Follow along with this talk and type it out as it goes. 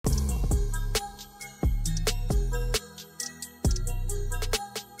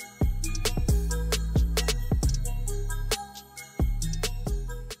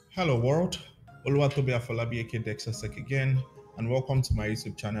Hello world, Oluwatobi Afolabi aka Dexasec again, and welcome to my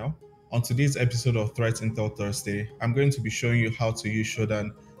YouTube channel. On today's episode of Threat Intel Thursday, I'm going to be showing you how to use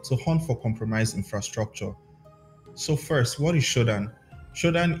Shodan to hunt for compromised infrastructure. So first, what is Shodan?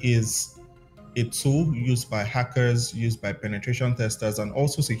 Shodan is a tool used by hackers, used by penetration testers, and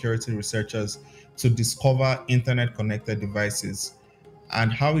also security researchers to discover internet-connected devices.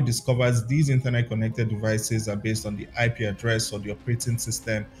 And how it discovers these internet connected devices are based on the IP address or the operating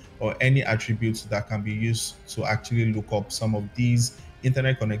system or any attributes that can be used to actually look up some of these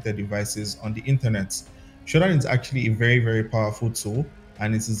internet connected devices on the internet. Shodan is actually a very powerful tool,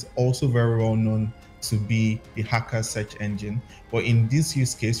 and it is also very well known to be the hacker search engine. But in this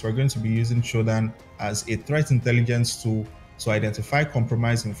use case, we're going to be using Shodan as a threat intelligence tool to identify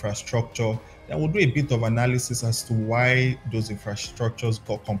compromised infrastructure. Then we'll do a bit of analysis as to why those infrastructures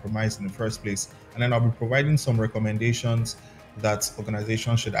got compromised in the first place. And then I'll be providing some recommendations that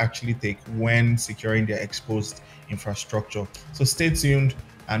organizations should actually take when securing their exposed infrastructure. So stay tuned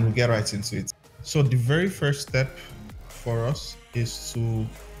and we'll get right into it. So the very first step for us is to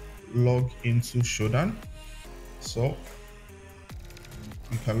log into Shodan. So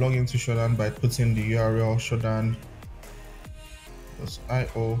you can log into Shodan by putting the URL shodan.io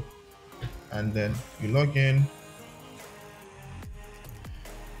and then you log in.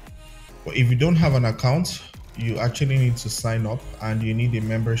 But if you don't have an account, you actually need to sign up and you need a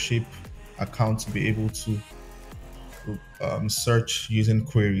membership account to be able to search using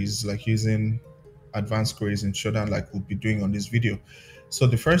queries, like using advanced queries in Shodan like we'll be doing on this video. So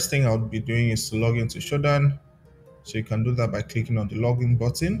the first thing I'll be doing is to log into Shodan. So you can do that by clicking on the login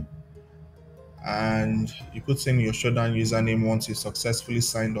button and you put in your Shodan username once you successfully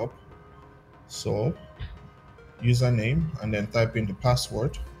signed up. So username and then type in the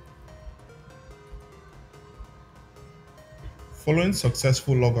password. Following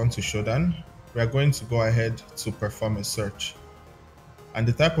successful logon to Shodan, we are going to go ahead to perform a search. And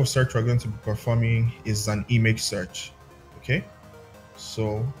the type of search we're going to be performing is an image search. Okay,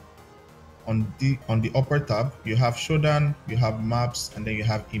 so on the upper tab, you have Shodan, you have maps, and then you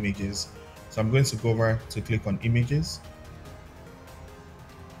have images. So I'm going to go over to click on images.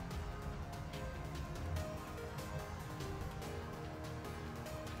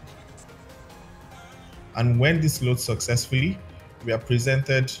 And when this loads successfully, we are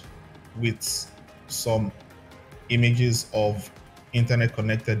presented with some images of internet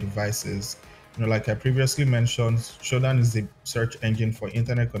connected devices. Like I previously mentioned, Shodan is the search engine for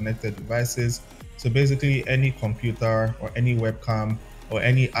internet connected devices. So basically any computer or any webcam or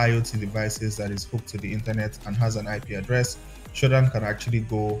any IoT devices that is hooked to the internet and has an IP address, Shodan can actually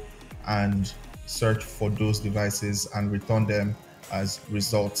go and search for those devices and return them as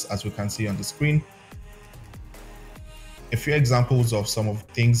results, as we can see on the screen. A few examples of some of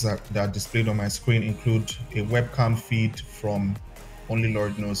things that are displayed on my screen include a webcam feed from only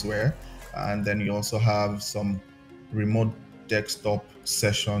Lord knows where, and then you also have some remote desktop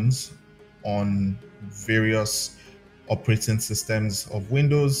sessions on various operating systems of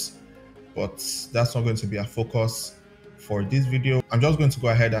Windows, but that's not going to be a focus for this video. I'm just going to go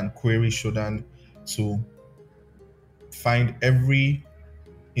ahead and query Shodan to find every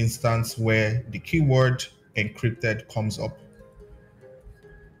instance where the keyword encrypted comes up.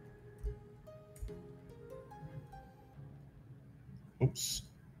 Oops,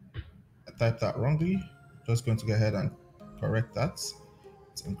 I typed that wrongly. Just going to go ahead and correct that.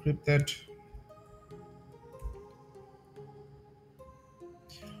 It's encrypted.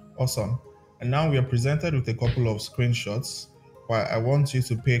 Awesome. And now we are presented with a couple of screenshots, but I want you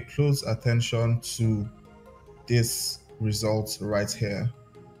to pay close attention to this result right here.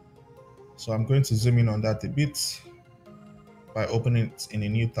 So I'm going to zoom in on that a bit by opening it in a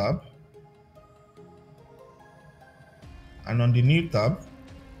new tab. And on the new tab,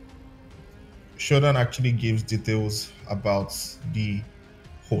 Shodan actually gives details about the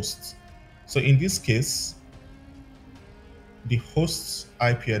host. So in this case, the host's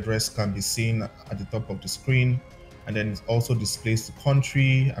IP address can be seen at the top of the screen, and then it also displays the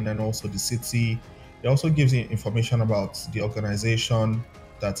country and then also the city. It also gives you information about the organization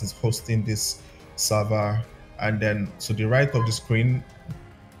that is hosting this server. And then to the right of the screen,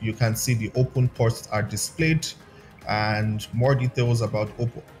 you can see the open ports are displayed, and more details about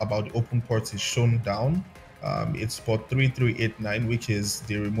the open ports is shown down. It's port 3389, which is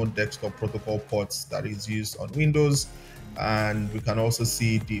the remote desktop protocol ports that is used on Windows. And we can also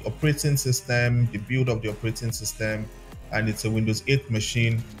see the operating system, the build of the operating system, and it's a Windows 8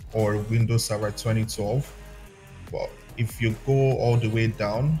 machine or Windows Server 2012. But if you go all the way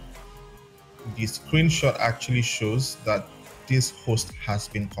down, the screenshot actually shows that this host has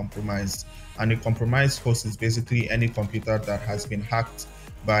been compromised. And a compromised host is basically any computer that has been hacked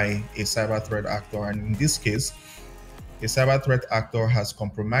by a cyber threat actor. And in this case, a cyber threat actor has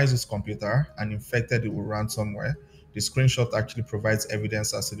compromised his computer and infected it with ransomware. The screenshot actually provides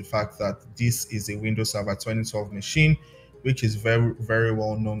evidence as to the fact that this is a Windows Server 2012 machine, which is very, very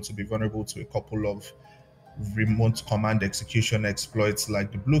well known to be vulnerable to a couple of remote command execution exploits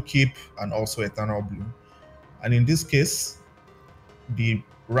like the Blue Keep and also Eternal Blue. And in this case, the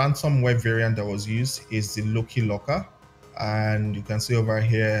ransomware variant that was used is the Loki Locker. And you can see over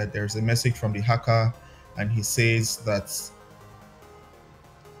here, there's a message from the hacker, and he says that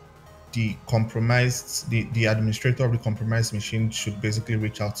the administrator of the compromised machine should basically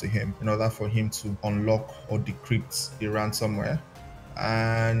reach out to him in order for him to unlock or decrypt the ransomware.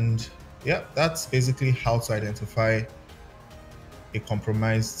 And yeah, that's basically how to identify a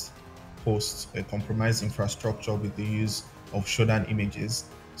compromised host, a compromised infrastructure with the use of Shodan images.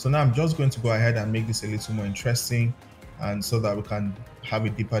 So now I'm just going to go ahead and make this a little more interesting, and so that we can have a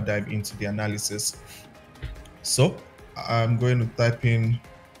deeper dive into the analysis. So I'm going to type in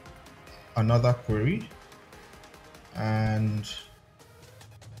another query, and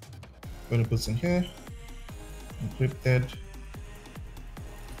I'm going to put in here encrypted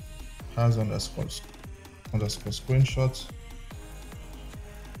has underscore screenshot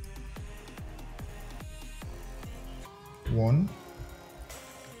one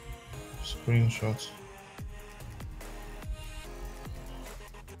screenshot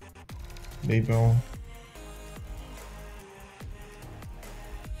label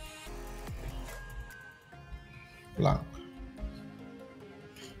blank.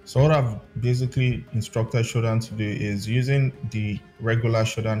 So what I've basically instructed Shodan to do is, using the regular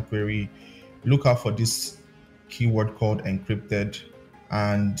Shodan query, look out for this keyword called encrypted,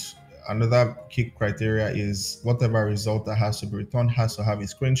 and another key criteria is whatever result that has to be returned has to have a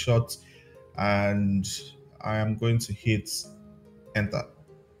screenshot, and I am going to hit enter.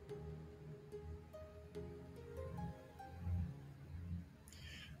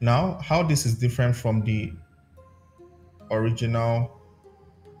 Now, how this is different from the original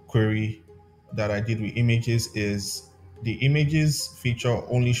query that I did with images is the images feature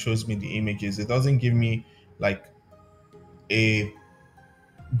only shows me the images. It doesn't give me like a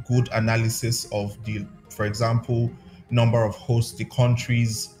good analysis of the, for example, number of hosts, the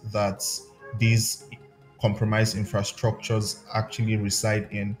countries that these compromised infrastructures actually reside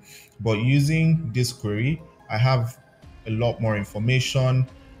in. But using this query, I have a lot more information.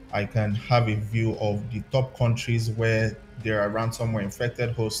 I can have a view of the top countries where there are ransomware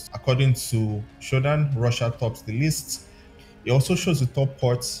infected hosts. According to Shodan, Russia tops the list. It also shows the top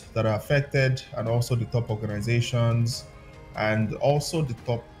ports that are affected, and also the top organizations, and also the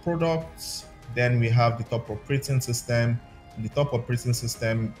top products. Then we have the top operating system. The top operating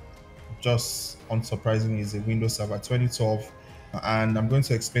system, just unsurprisingly, is a Windows Server 2012. And I'm going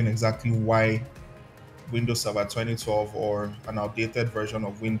to explain exactly why Windows Server 2012 or an outdated version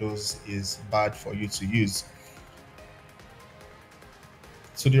of Windows is bad for you to use.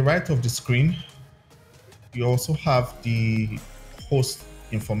 To the right of the screen, you also have the host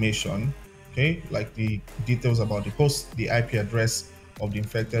information, okay, like the details about the host, the IP address of the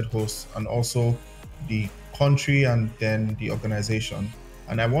infected host, and also the country and then the organization.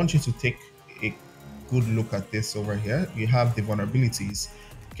 And I want you to take a good look at this over here. You have the vulnerabilities.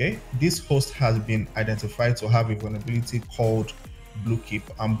 Okay, this host has been identified to have a vulnerability called Blue Keep,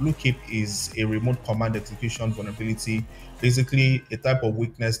 and Blue Keep is a remote command execution vulnerability, basically a type of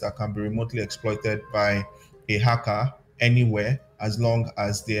weakness that can be remotely exploited by a hacker anywhere as long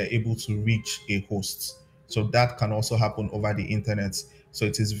as they are able to reach a host. So that can also happen over the internet. So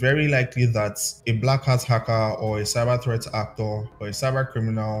it is very likely that a black hat hacker or a cyber threat actor or a cyber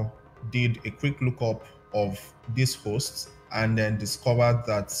criminal did a quick lookup of this host and then discovered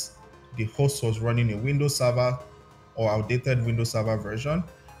that the host was running a Windows Server or outdated Windows Server version,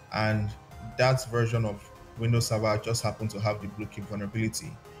 and that version of Windows Server just happened to have the Blue Keep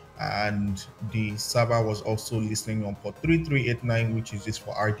vulnerability. And the server was also listening on port 3389, which is just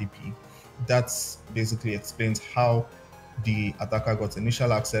for RDP. That basically explains how the attacker got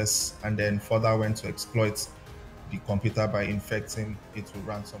initial access and then further went to exploit the computer by infecting it with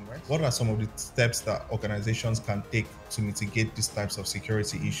ransomware. What are some of the steps that organizations can take to mitigate these types of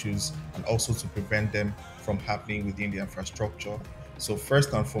security issues and also to prevent them from happening within the infrastructure? So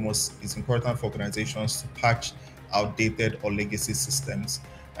first and foremost, it's important for organizations to patch outdated or legacy systems.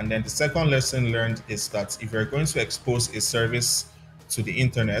 And then the second lesson learned is that if you're going to expose a service to the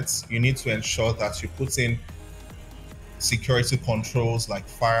internet, you need to ensure that you put in security controls like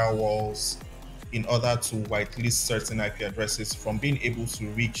firewalls, in order to whitelist certain IP addresses from being able to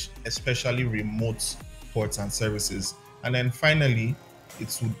reach especially remote ports and services. And then finally,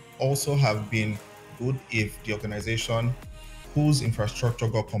 it would also have been good if the organization whose infrastructure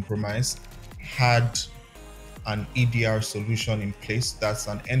got compromised had an EDR solution in place. That's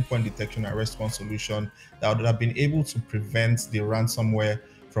an endpoint detection and response solution that would have been able to prevent the ransomware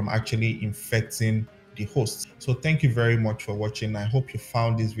from actually infecting the host. So thank you very much for watching. I hope you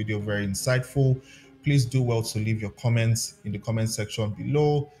found this video very insightful. Please do well to leave your comments in the comment section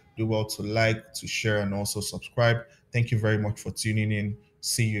below. Do well to like, to share, and also subscribe. Thank you very much for tuning in.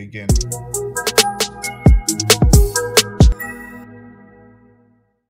 See you again.